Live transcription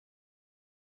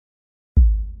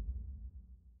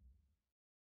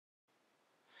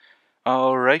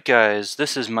Alright guys,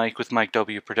 this is Mike with Mike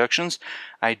W Productions.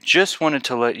 I just wanted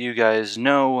to let you guys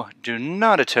know, do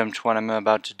not attempt what I'm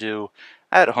about to do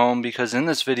at home, because in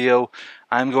this video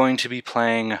I'm going to be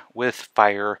playing with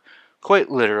fire, quite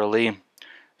literally.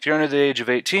 If you're under the age of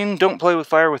 18, don't play with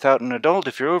fire without an adult.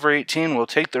 If you're over 18, we'll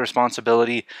take the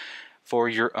responsibility for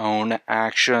your own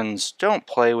actions. Don't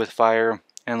play with fire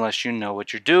unless you know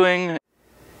what you're doing.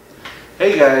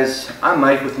 Hey guys, I'm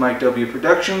Mike with Mike W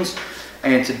Productions.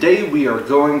 And today we are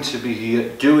going to be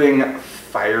doing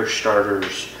fire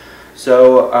starters.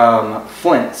 So,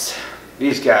 flints,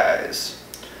 these guys.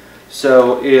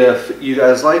 So if you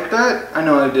guys like that, I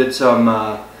know I did some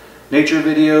nature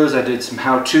videos, I did some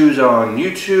how-tos on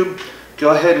YouTube.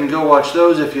 Go ahead and go watch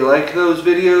those if you like those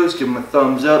videos. Give them a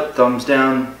thumbs up, thumbs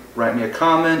down, write me a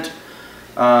comment.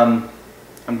 I'm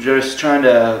just trying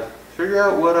to figure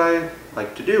out what I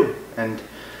like to do. And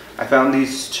I found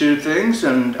these two things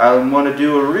and I want to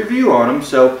do a review on them,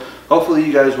 so hopefully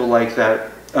you guys will like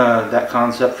that that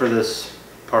concept for this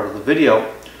part of the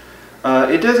video.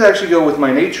 It does actually go with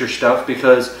my nature stuff,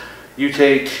 because you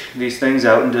take these things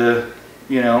out into,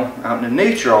 out into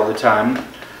nature all the time.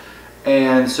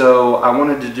 And so I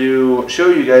wanted to show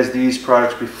you guys these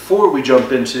products before we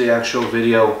jump into the actual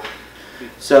video.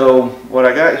 So what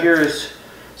I got here is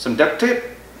some duct tape,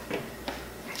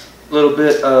 a little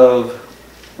bit of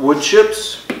wood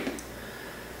chips,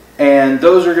 and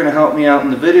those are going to help me out in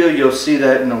the video. You'll see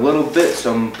that in a little bit,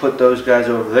 so I'm going to put those guys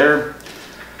over there.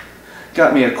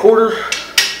 Got me a quarter.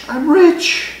 I'm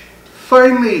rich.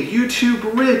 Finally,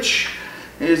 YouTube rich.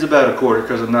 It is about a quarter,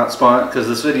 because I'm not because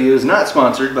this video is not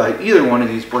sponsored by either one of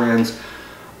these brands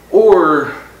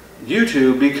or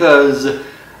YouTube, because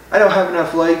I don't have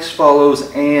enough likes,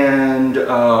 follows, and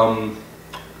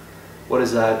what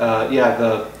is that? Yeah,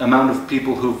 the amount of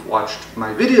people who've watched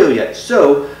my video yet.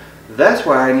 So that's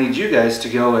why I need you guys to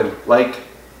go and like,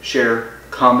 share,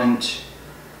 comment,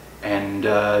 and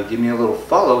give me a little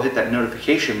follow. Hit that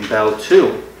notification bell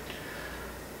too.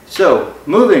 So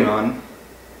moving on,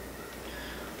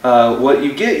 what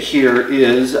you get here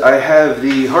is I have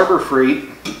the Harbor Freight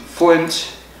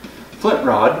flint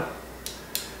rod,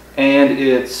 and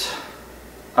it's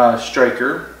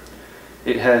striker.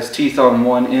 It has teeth on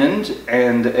one end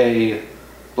and a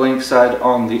blank side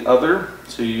on the other,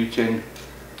 so you can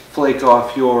flake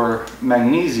off your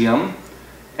magnesium,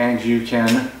 and you can,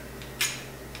 let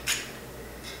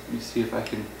me see if I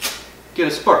can get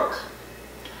a spark.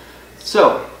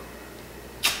 So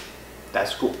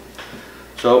that's cool.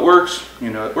 So it works,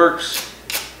 it works.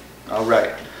 Alright,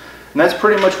 and that's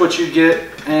pretty much what you get,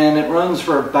 and it runs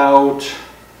for about,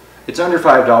 it's under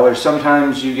 $5.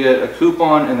 Sometimes you get a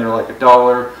coupon and they're like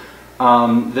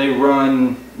 $1. They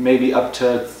run maybe up to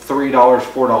 $3,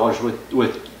 $4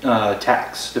 with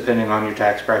tax, depending on your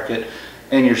tax bracket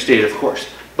and your state, of course.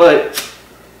 But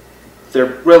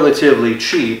they're relatively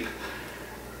cheap.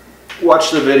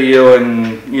 Watch the video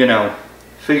and,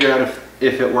 figure out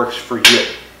if it works for you.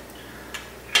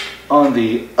 On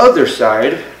the other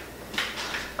side,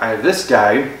 I have this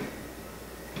guy.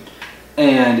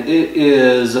 And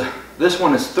this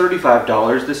one is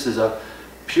 $35. This is a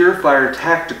Purefire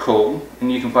Tactical,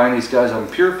 and you can find these guys on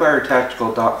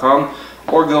purefiretactical.com,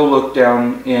 or go look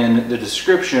down in the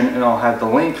description and I'll have the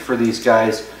link for these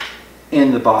guys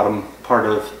in the bottom part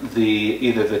of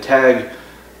either the tag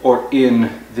or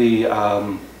in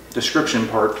the description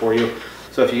part for you.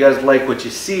 So if you guys like what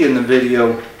you see in the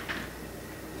video,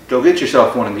 go get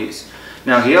yourself one of these.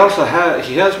 Now he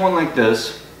has one like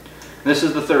this. This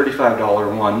is the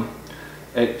 $35 one.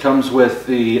 It comes with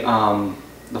the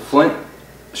flint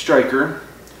striker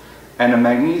and a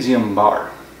magnesium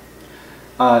bar.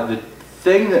 The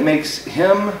thing that makes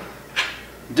him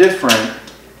different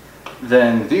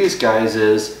than these guys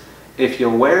is if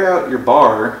you wear out your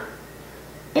bar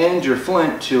and your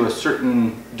flint to a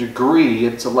certain degree,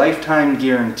 it's a lifetime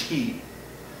guarantee.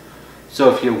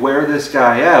 So if you wear this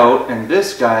guy out and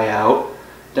this guy out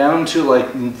down to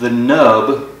like the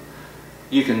nub,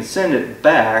 you can send it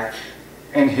back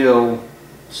and he'll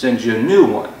send you a new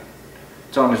one.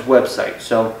 It's on his website.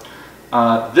 So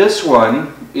this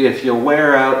one, if you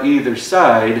wear out either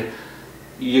side,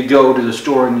 you go to the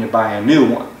store and you buy a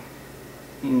new one.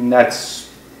 And that's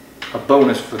a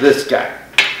bonus for this guy.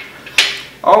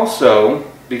 Also,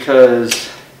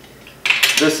 because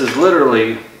this is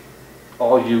literally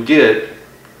all you get,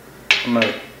 I'm going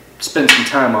to spend some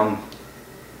time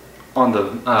on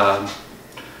the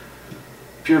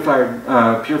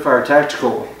Purefire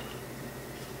Tactical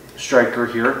striker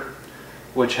here,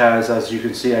 which has, as you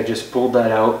can see, I just pulled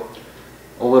that out,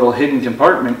 a little hidden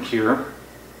compartment here,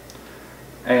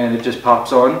 and it just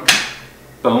pops on,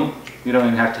 boom, You don't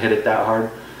even have to hit it that hard.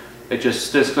 It just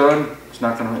sticks on. It's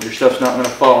not gonna, your stuff's not gonna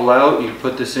fall out. You can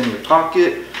put this in your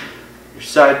pocket, your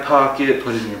side pocket,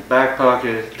 put it in your back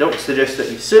pocket. Don't suggest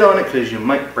that you sit on it because you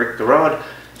might break the rod.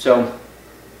 So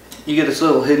you get this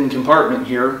little hidden compartment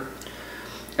here.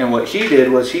 And what he did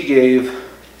was he gave,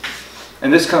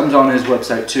 and this comes on his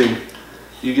website too,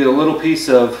 you get a little piece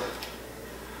of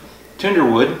tinder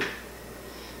wood,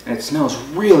 and it smells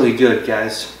really good,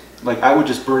 guys. Like, I would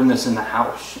just burn this in the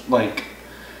house, like,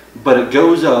 but it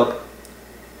goes up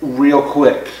real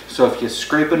quick. So if you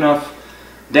scrape enough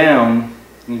down,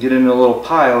 you get in a little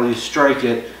pile, you strike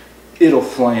it, it'll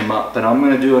flame up. And I'm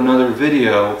going to do another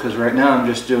video, because right now I'm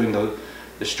just doing the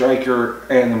striker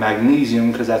and the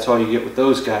magnesium, because that's all you get with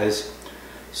those guys.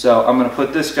 So I'm going to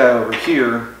put this guy over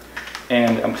here,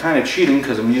 and I'm kind of cheating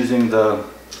because I'm using the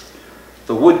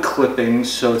wood clippings,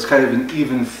 so it's kind of an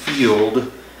even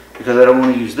field, because I don't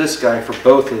want to use this guy for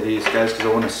both of these guys, because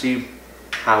I want to see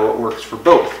how it works for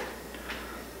both.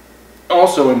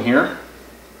 Also in here,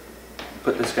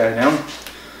 put this guy down,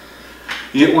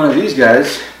 you get one of these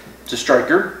guys. It's a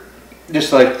striker,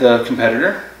 just like the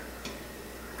competitor.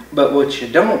 But what you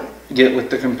don't get with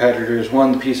the competitor is,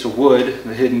 one, the piece of wood,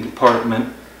 the hidden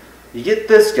compartment. You get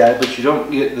this guy, but you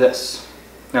don't get this.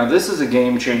 Now this is a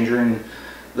game changer, and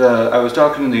I was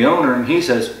talking to the owner, and he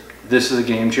says this is a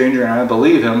game changer, and I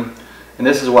believe him. And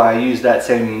this is why I use that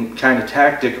same kind of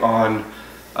tactic on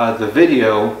the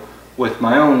video with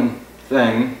my own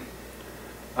thing,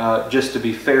 just to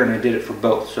be fair, and I did it for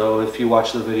both. So if you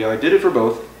watch the video, I did it for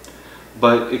both,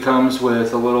 but it comes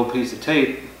with a little piece of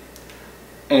tape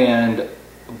and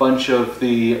a bunch of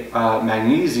the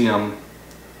magnesium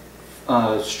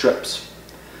strips.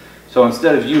 So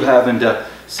instead of you having to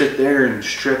sit there and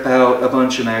strip out a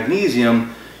bunch of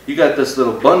magnesium, you got this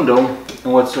little bundle.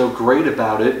 And what's so great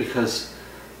about it,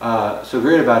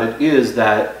 is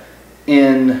that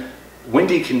in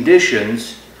windy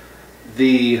conditions,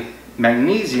 the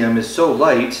magnesium is so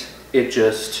light it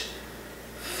just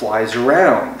flies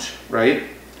around, right?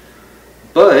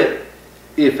 But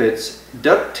if it's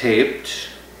duct taped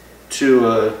to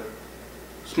a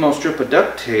small strip of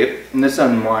duct tape, and this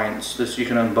unwinds, this, you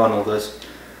can unbundle this,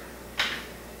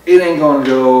 it ain't gonna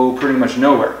go pretty much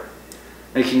nowhere.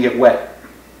 It can get wet,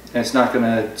 and it's not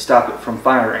gonna stop it from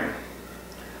firing.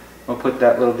 I'll put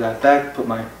that little guy back, put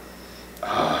my,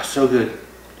 so good.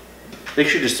 They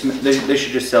should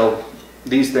just sell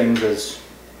these things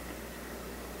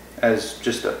as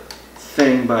just a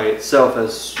thing by itself,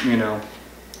 as, you know,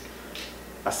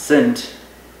 a scent.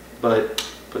 But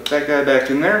put that guy back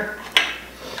in there,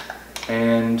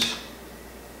 and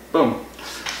boom.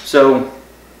 So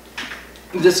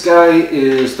this guy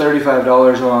is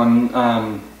 $35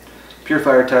 on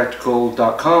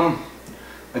purefiretactical.com.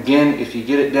 Again, if you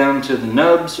get it down to the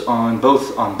nubs on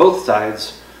both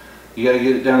sides, you got to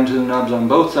get it down to the nubs on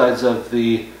both sides of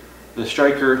the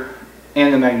striker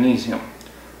and the magnesium.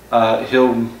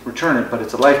 He'll return it, but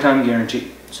it's a lifetime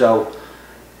guarantee. So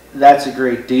that's a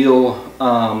great deal.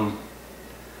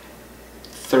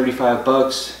 35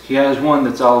 bucks. He has one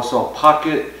that's also a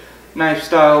pocket knife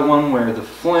style one, where the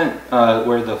flint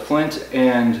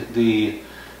and the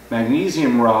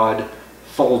magnesium rod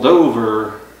fold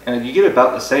over, and you get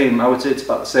about the same. I would say it's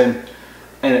about the same,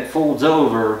 and it folds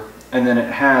over, and then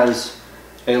it has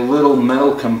a little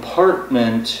metal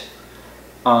compartment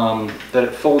that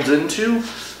it folds into,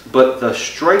 but the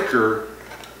striker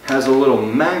has a little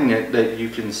magnet that you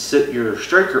can sit your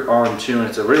striker onto, and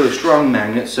it's a really strong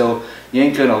magnet, so you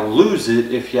ain't gonna lose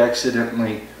it if you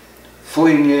accidentally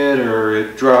fling it or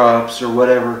it drops or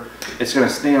whatever. It's gonna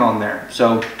stay on there.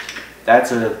 So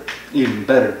that's a even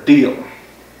better deal.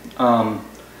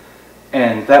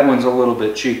 And that one's a little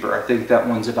bit cheaper. I think that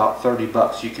one's about 30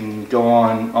 bucks. You can go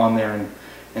on there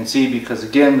and see, because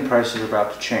again, the prices are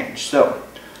about to change. So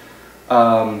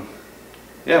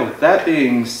yeah, with that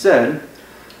being said,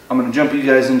 I'm going to jump you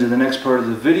guys into the next part of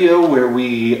the video where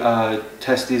we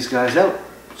test these guys out.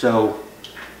 So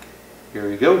here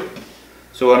we go.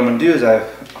 So what I'm going to do is I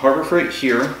have Harbor Freight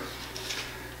here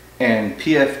and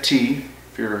PFT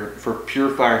for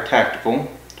Pure Fire Tactical.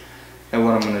 And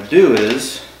what I'm going to do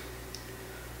is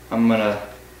I'm going to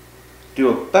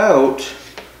do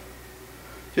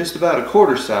just about a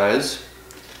quarter size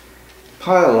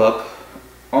pile up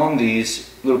on these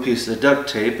little pieces of duct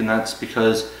tape, and that's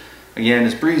because, again,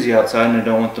 it's breezy outside and I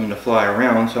don't want them to fly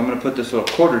around. So I'm going to put this little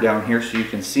quarter down here so you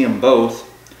can see them both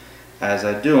as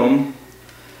I do them.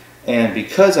 And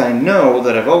because I know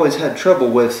that I've always had trouble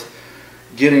with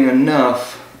getting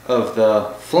enough of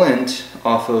the flint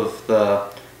off of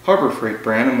the Harbor Freight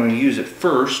brand, I'm going to use it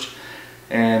first.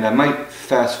 And I might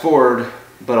fast forward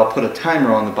but I'll put a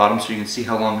timer on the bottom so you can see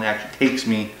how long it actually takes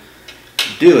me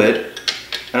to do it.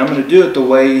 And I'm going to do it the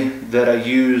way that I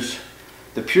use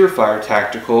the Purefire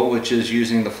Tactical, which is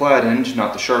using the flat end,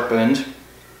 not the sharp end,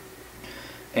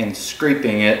 and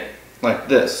scraping it like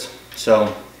this.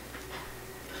 So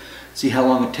see how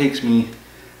long it takes me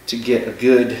to get a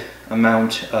good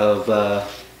amount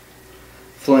of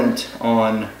flint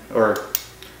on, or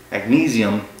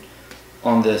magnesium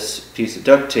on this piece of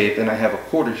duct tape. And I have a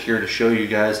quarter here to show you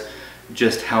guys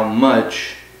just how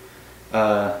much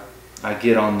I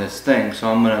get on this thing. So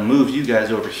I'm going to move you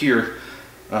guys over here,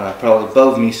 probably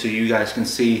above me, so you guys can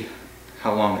see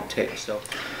how long it takes. So,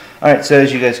 alright, so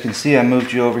as you guys can see, I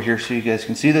moved you over here so you guys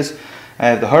can see this. I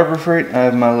have the Harbor Freight, I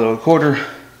have my little quarter,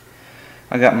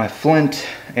 I got my flint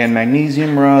and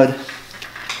magnesium rod.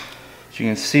 As you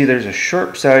can see, there's a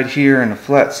sharp side here and a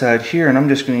flat side here, and I'm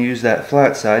just going to use that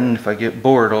flat side, and if I get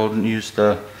bored I'll use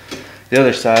the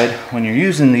other side. When you're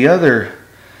using the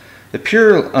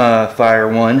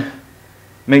Purefire one,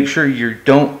 make sure you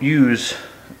don't use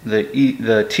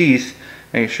the teeth,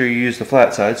 make sure you use the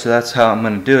flat side. So that's how I'm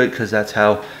going to do it, because that's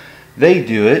how they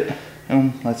do it.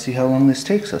 And let's see how long this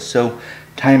takes us. So,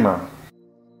 timer.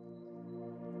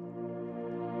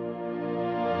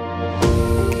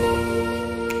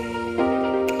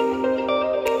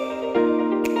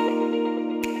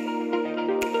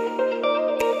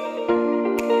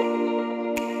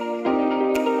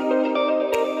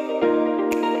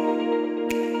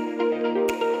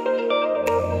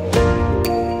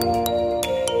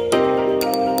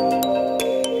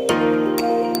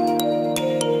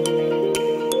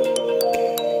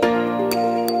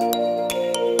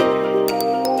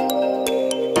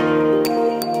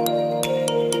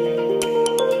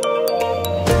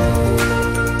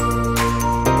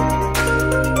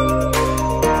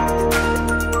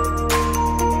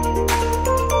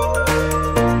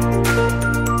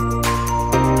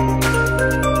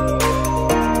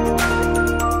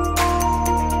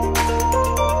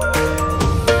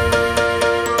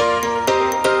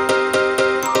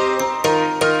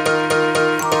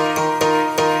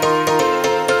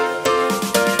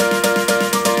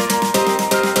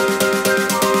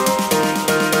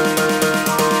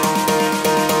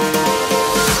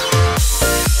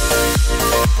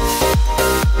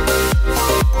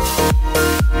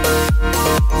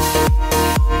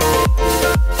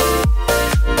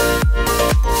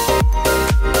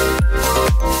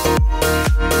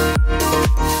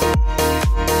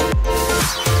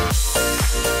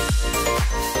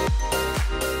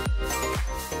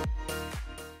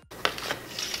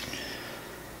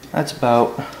 That's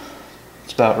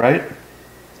about right.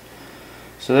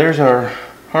 So there's our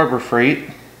Harbor Freight.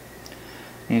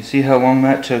 You see how long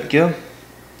that took you?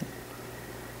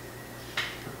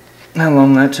 How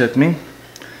long that took me.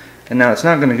 And now it's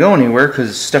not going to go anywhere because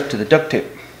it's stuck to the duct tape.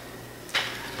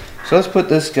 So let's put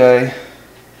this guy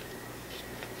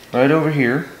right over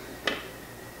here.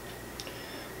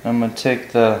 I'm going to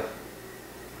take the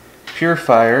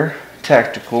Purefire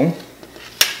Tactical.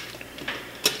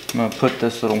 I'm going to put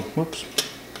this little,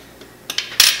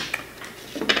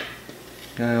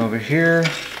 guy over here,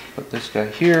 put this guy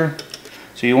here.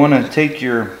 So you want to take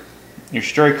your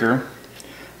striker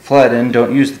flat end,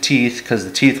 don't use the teeth because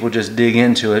the teeth will just dig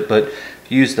into it, but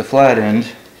use the flat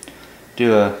end,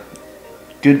 do a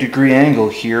good degree angle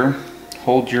here,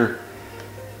 hold your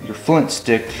flint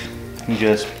stick and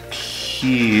just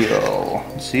peel.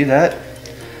 See that?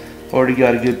 Already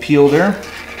got a good peel there.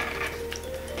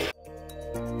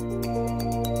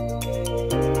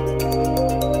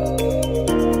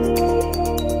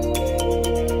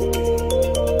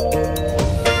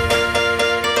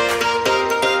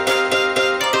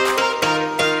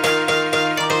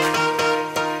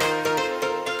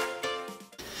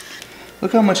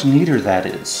 Look how much neater that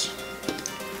is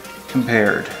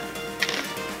compared.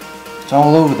 It's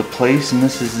all over the place, and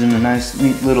this is in a nice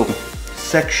neat little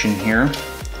section here.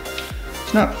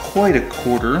 It's not quite a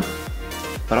quarter,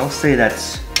 but I'll say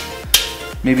that's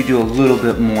maybe do a little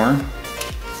bit more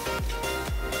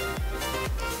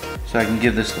so I can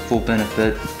give this the full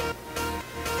benefit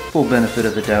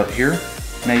of the doubt here.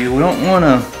 Now you don't want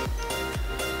to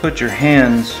put your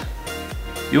hands,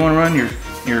 you want to run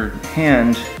your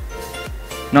hand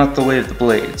not the way of the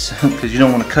blades, because you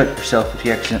don't want to cut yourself if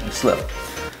you accidentally slip.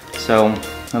 So,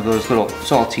 of those little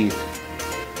saw teeth.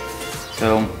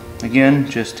 So, again,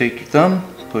 just take your thumb,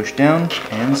 push down,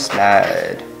 and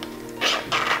slide.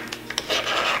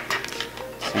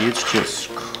 See, it's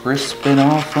just crisping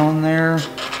off on there,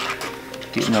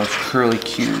 getting those curly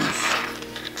cues.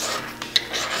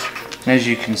 As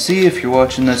you can see, if you're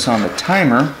watching this on the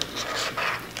timer,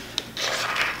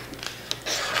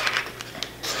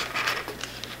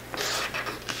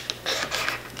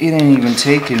 it ain't even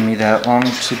taking me that long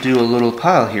to do a little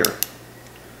pile here.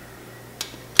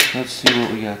 Let's see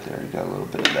what we got there. We got a little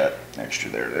bit of that extra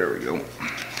there. There we go.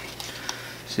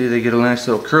 See, they get a nice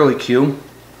little curly cue.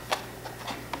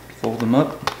 Fold them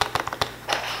up.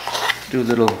 Do a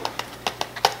little...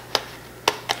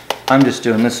 I'm just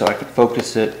doing this so I can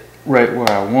focus it right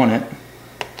where I want it.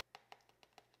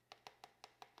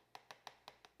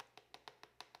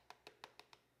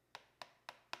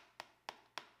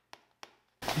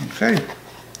 Okay.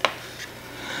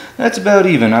 That's about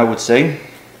even, I would say.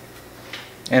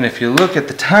 And if you look at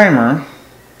the timer,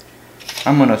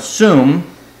 I'm going to assume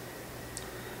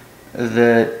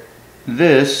that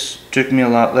this took me a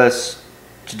lot less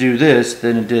to do this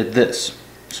than it did this.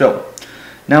 So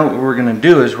now what we're going to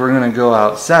do is we're going to go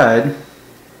outside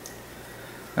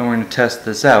and we're going to test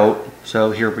this out.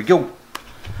 So here we go.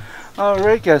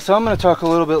 Alright guys, so I'm going to talk a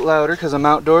little bit louder because I'm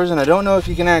outdoors and I don't know if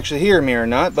you can actually hear me or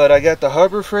not, but I got the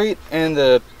Harbor Freight and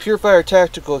the Purefire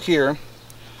Tactical here.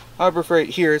 Harbor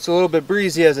Freight here. It's a little bit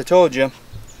breezy as I told you.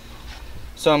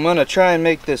 So I'm going to try and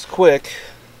make this quick.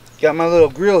 Got my little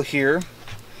grill here.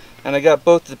 And I got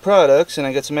both the products, and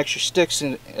I got some extra sticks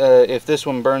in, if this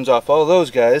one burns off all those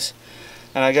guys.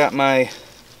 And I got my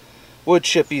wood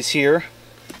chippies here.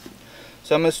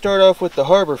 So I'm going to start off with the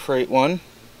Harbor Freight one.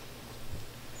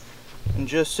 And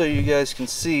just so you guys can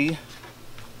see,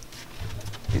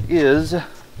 it is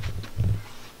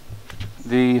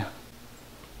the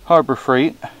Harbor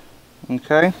Freight.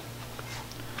 Okay,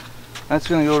 that's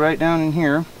going to go right down in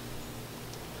here.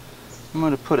 I'm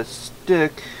going to put a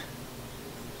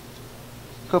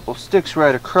couple sticks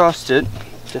right across it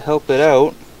to help it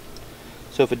out.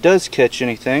 So if it does catch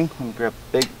anything, let me grab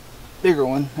a bigger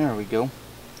one. There we go.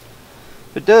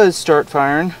 If it does start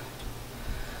firing,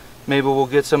 maybe we'll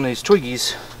get some of these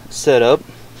twiggies set up.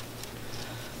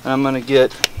 And I'm going to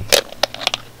get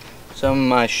some of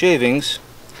my shavings.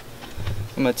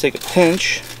 I'm going to take a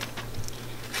pinch.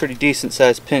 Pretty decent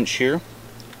sized pinch here.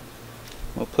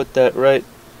 We'll put that right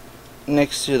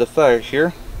next to the fire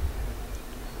here.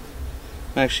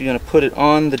 I'm actually going to put it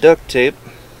on the duct tape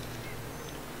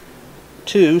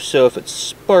too, so if it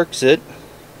sparks it,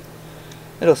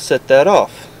 it'll set that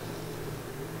off.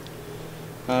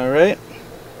 Alright,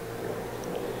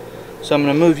 so I'm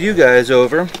going to move you guys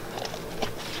over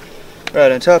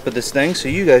right on top of this thing so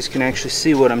you guys can actually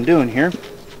see what I'm doing here.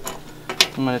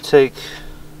 I'm going to take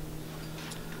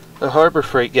the Harbor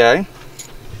Freight guy,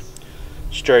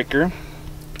 striker,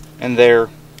 and their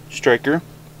striker.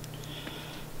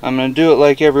 I'm going to do it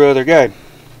like every other guy.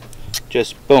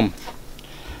 Just boom.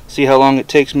 See how long it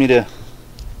takes me to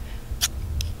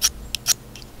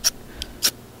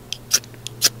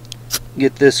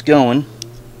get this going.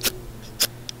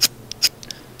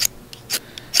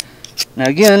 Now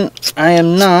again, I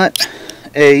am not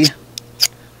a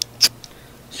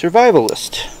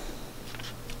survivalist.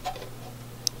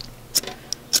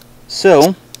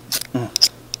 So,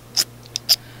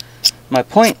 my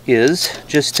point is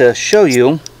just to show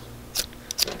you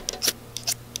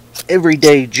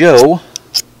everyday Joe.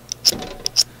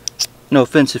 No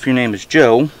offense if your name is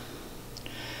Joe.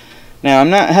 Now,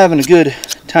 I'm not having a good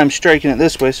time striking it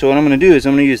this way, so what I'm going to do is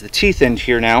I'm going to use the teeth end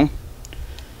here now.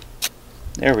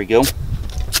 There we go.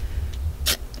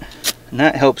 And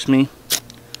that helps me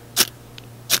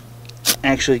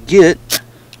actually get...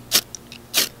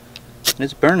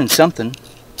 It's burning something.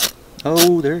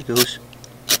 Oh, there it goes.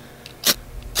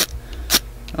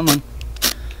 Come on.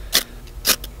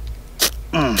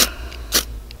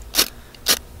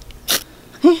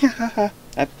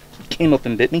 That came up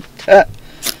and bit me.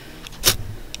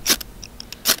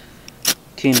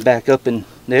 Came back up and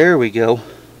there we go.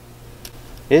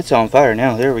 It's on fire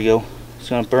now. There we go. It's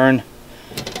going to burn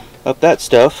up that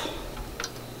stuff.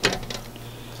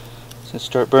 So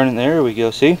start burning. There we go.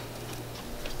 See?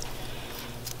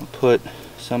 I'll put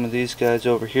some of these guys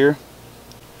over here.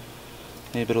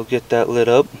 Maybe it'll get that lit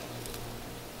up.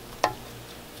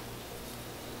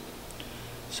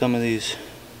 Some of these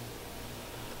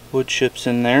wood chips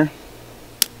in there.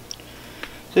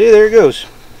 See, there it goes.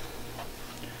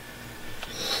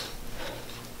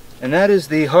 And that is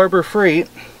the Harbor Freight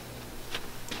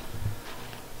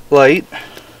light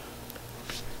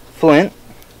flint.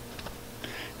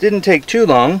 Didn't take too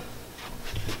long.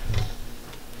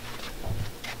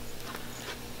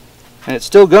 And it's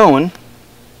still going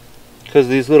because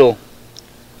of these little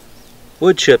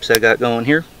wood chips I got going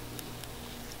here.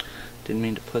 Didn't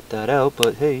mean to put that out,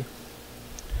 but hey,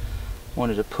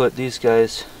 wanted to put these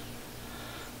guys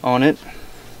on it.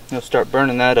 I'll start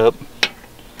burning that up.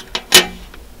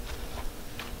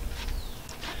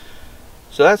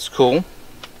 So that's cool.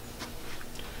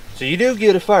 So you do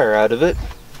get a fire out of it.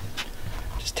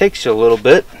 takes you a little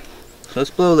bit. So let's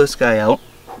blow this guy out.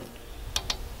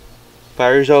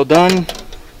 Fire's all done.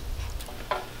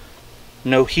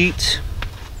 No heat.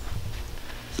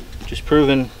 Just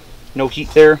proving no heat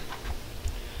there.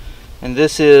 And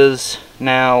this is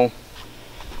now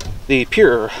the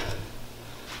Pure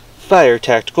Fire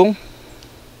Tactical.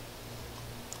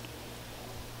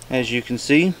 As you can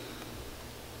see,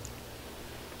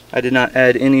 I did not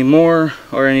add any more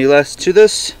or any less to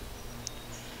this.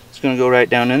 It's going to go right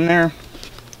down in there.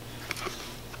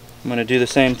 I'm going to do the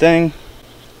same thing.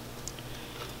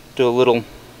 Do a little,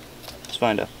 let's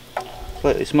find a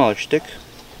slightly smaller stick.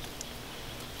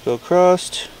 Go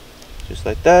across, just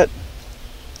like that.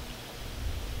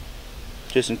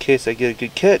 Just in case I get a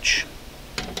good catch.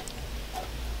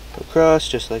 Go across,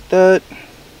 just like that.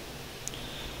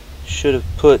 Should have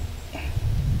put,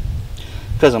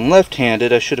 because I'm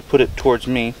left-handed, I should have put it towards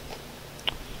me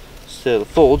instead of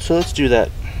the fold, so let's do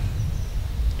that.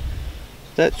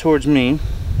 That towards me.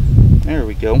 There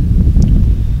we go.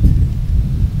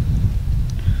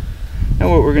 Now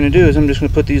what we're going to do is I'm just going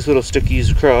to put these little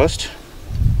stickies across,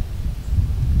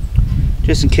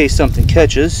 just in case something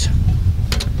catches.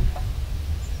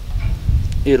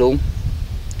 It'll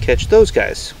catch those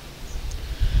guys.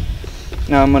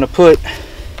 Now I'm going to put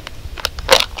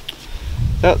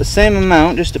about the same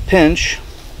amount, just a pinch.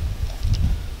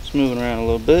 It's moving around a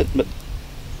little bit, but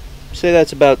say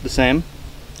that's about the same.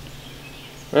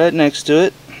 Right next to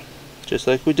it, just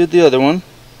like we did the other one.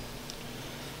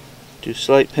 Do a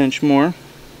slight pinch more,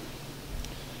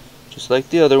 just like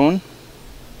the other one,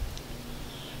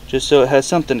 just so it has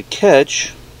something to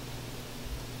catch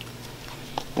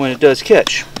when it does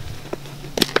catch.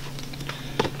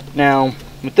 Now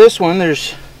with this one,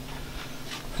 there's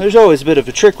always a bit of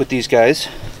a trick with these guys.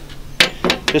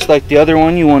 Just like the other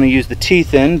one, you want to use the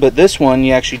teeth end, but this one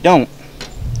you actually don't.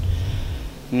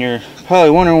 And you're probably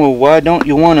wondering, well, why don't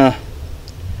you want to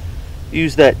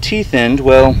use that teeth end?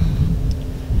 Well,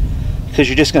 because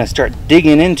you're just going to start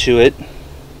digging into it,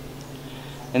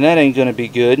 and that ain't going to be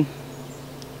good.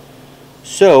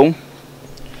 So,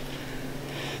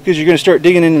 because you're going to start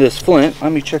digging into this flint.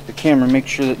 Let me check the camera, make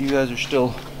sure that you guys are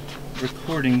still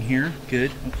recording here.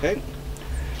 Good. Okay.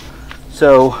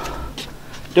 So,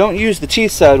 don't use the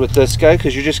teeth side with this guy,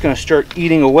 because you're just going to start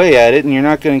eating away at it, and you're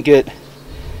not going to get,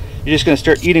 you're just going to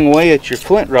start eating away at your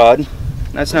flint rod.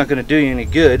 That's not going to do you any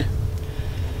good.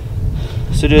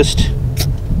 So just,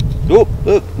 oh,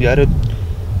 gotta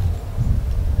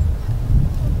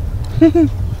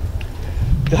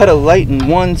gotta lighten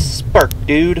one spark,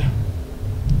 dude.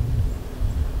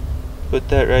 Put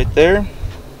that right there.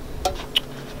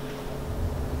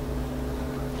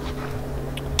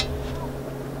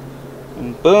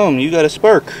 And boom, you got a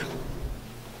spark.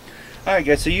 Alright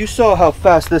guys, so you saw how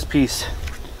fast this piece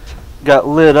got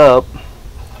lit up.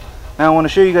 Now I want to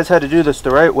show you guys how to do this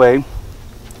the right way,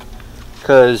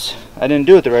 because I didn't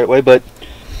do it the right way, but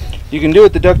you can do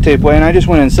it the duct tape way. And I just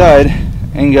went inside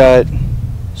and got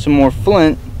some more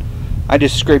flint. I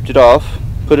just scraped it off,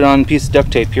 put it on a piece of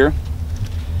duct tape here.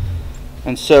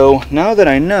 And so now that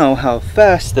I know how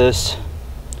fast this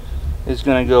is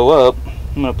going to go up,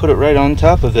 I'm going to put it right on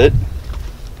top of it.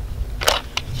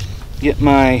 Get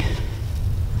my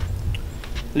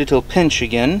little pinch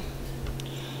again,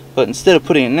 but instead of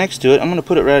putting it next to it, I'm going to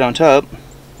put it right on top,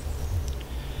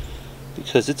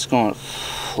 because it's going to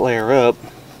flare up.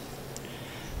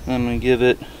 I'm going to give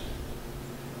it,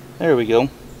 there we go.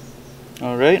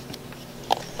 Alright,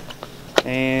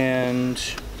 and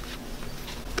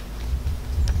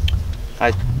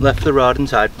I left the rod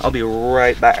inside. I'll be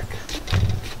right back.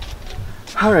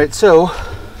 Alright, so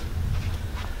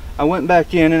I went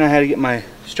back in and I had to get my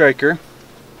striker.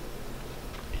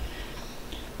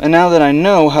 And now that I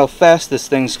know how fast this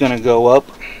thing's going to go up,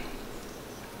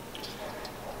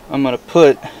 I'm going to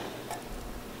put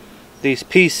these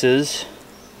pieces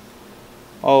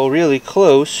all really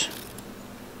close,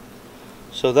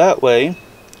 so that way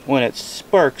when it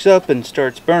sparks up and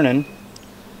starts burning,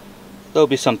 there'll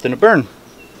be something to burn.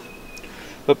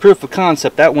 But proof of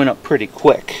concept, that went up pretty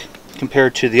quick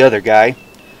compared to the other guy.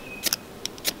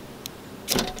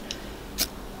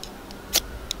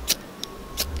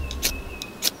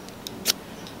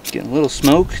 Getting a little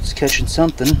smoke, it's catching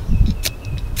something.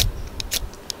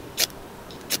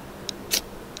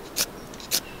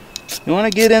 You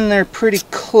want to get in there pretty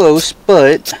close,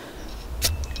 but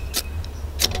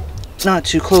not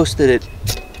too close that it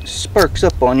sparks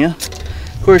up on you.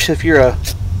 Of course, if you're a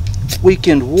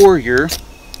weekend warrior,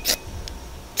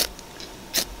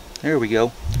 there we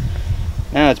go.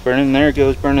 Now it's burning. There it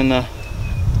goes, burning the.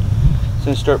 It's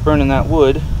going to start burning that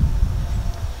wood.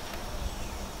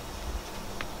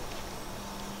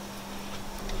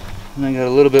 And I got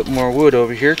a little bit more wood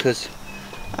over here because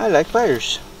I like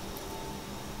fires.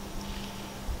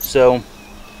 So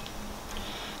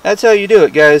that's how you do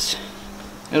it, guys.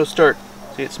 It'll start,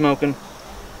 see it smoking?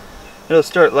 It'll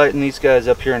start lighting these guys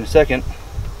up here in a second.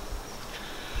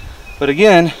 But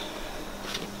again,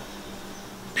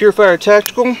 Purefire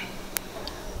Tactical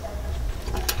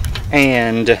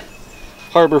and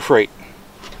Harbor Freight.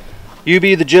 You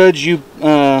be the judge. You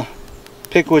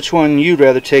pick which one you'd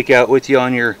rather take out with you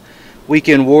on your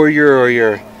weekend warrior or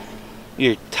your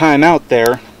time out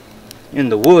there in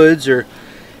the woods, or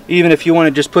even if you want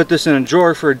to just put this in a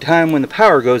drawer for a time when the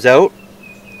power goes out,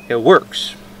 it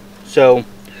works. So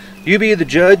you be the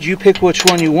judge. You pick which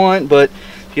one you want. But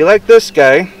if you like this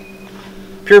guy,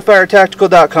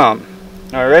 purefiretactical.com.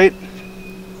 Alright,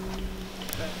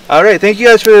 thank you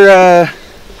guys for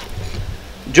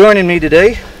joining me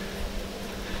today.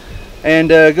 And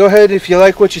go ahead, if you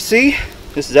like what you see,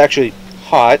 this is actually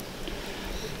hot.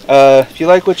 If you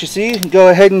like what you see, go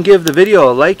ahead and give the video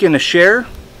a like and a share.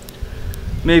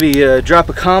 Maybe drop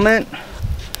a comment.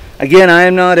 Again, I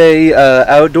am not a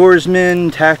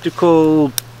outdoorsman,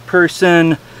 tactical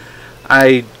person.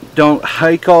 I don't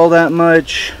hike all that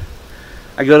much.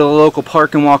 I go to the local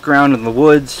park and walk around in the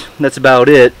woods. That's about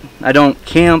it. I don't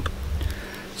camp.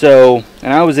 So,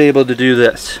 and I was able to do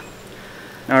this.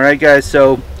 Alright guys,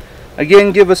 so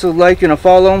again, give us a like and a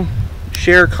follow.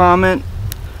 Share, comment,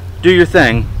 do your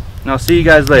thing. And I'll see you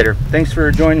guys later. Thanks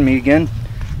for joining me again.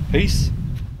 Peace.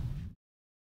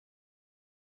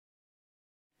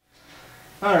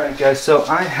 Alright guys, so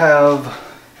I have,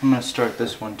 I'm going to start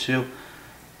this one too,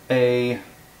 a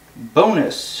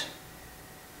bonus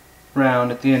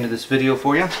round at the end of this video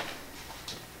for you. And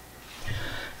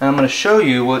I'm going to show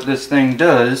you what this thing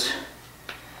does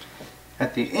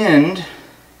at the end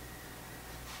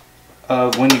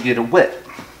of when you get it wet.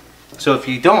 So if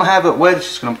you don't have it wet, it's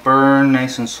just going to burn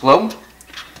nice and slow.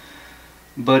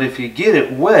 But if you get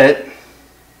it wet,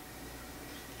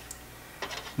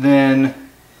 then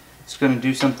it's going to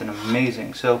do something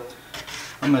amazing. So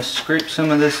I'm going to scrape some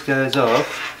of this guys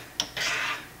off.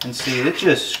 And see, it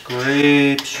just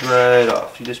scrapes right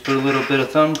off. You just put a little bit of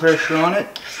thumb pressure on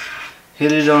it,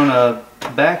 hit it on a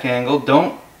back angle.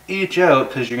 Don't each out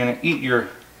because you're going to eat your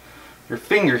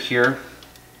finger here.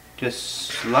 Just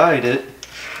slide it.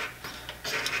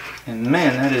 And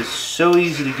man, that is so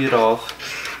easy to get off.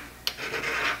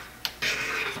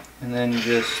 And then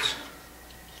just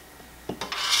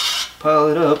pile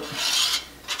it up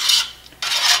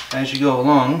as you go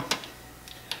along.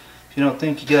 If you don't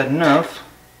think you got enough,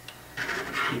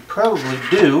 you probably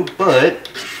do, but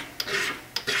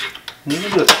you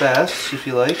can do it fast if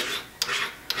you like.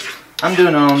 I'm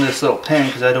doing it on this little pan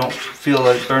because I don't feel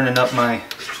like burning up my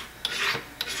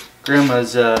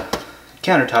grandma's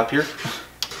countertop here.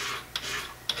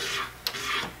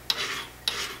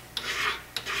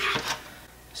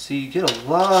 See, you get a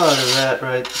lot of that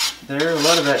right there, a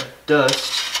lot of that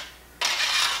dust.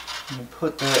 I'm going to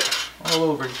put that all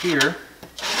over here.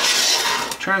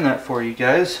 Turn that for you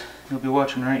guys. You'll be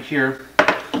watching right here.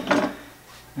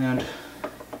 And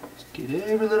get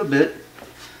every little bit.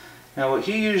 Now what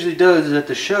he usually does at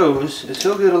the shows is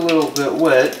he'll get a little bit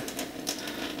wet.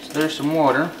 So there's some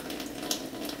water.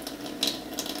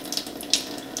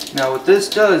 Now what this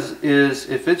does is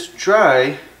if it's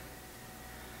dry,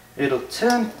 it'll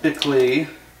typically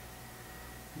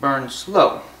burn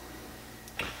slow.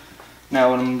 Now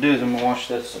what I'm going to do is I'm going to wash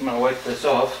this, I'm going to wipe this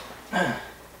off.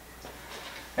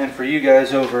 And for you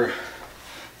guys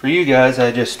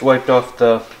I just wiped off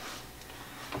the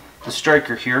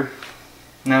striker here.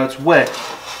 Now it's wet.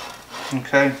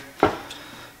 Okay. You're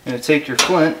going to take your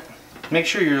flint. Make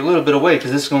sure you're a little bit away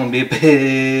because this is going to be a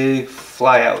big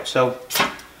fly out. So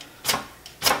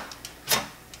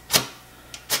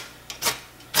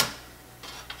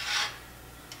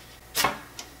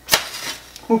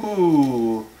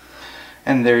woohoo!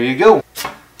 And there you go.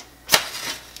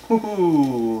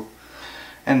 Woohoo!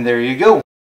 And there you go.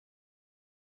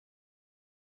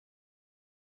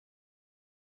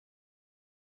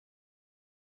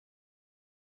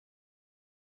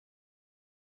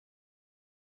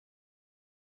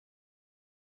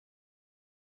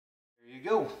 There you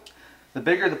go. The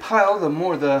bigger the pile, the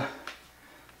more the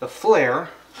flare.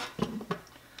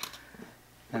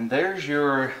 And there's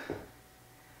your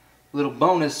little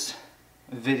bonus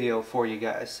video for you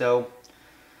guys. So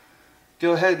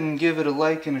go ahead and give it a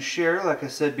like and a share like I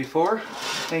said before.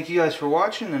 Thank you guys for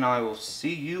watching, and I will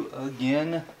see you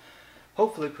again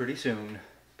hopefully pretty soon.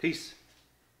 Peace.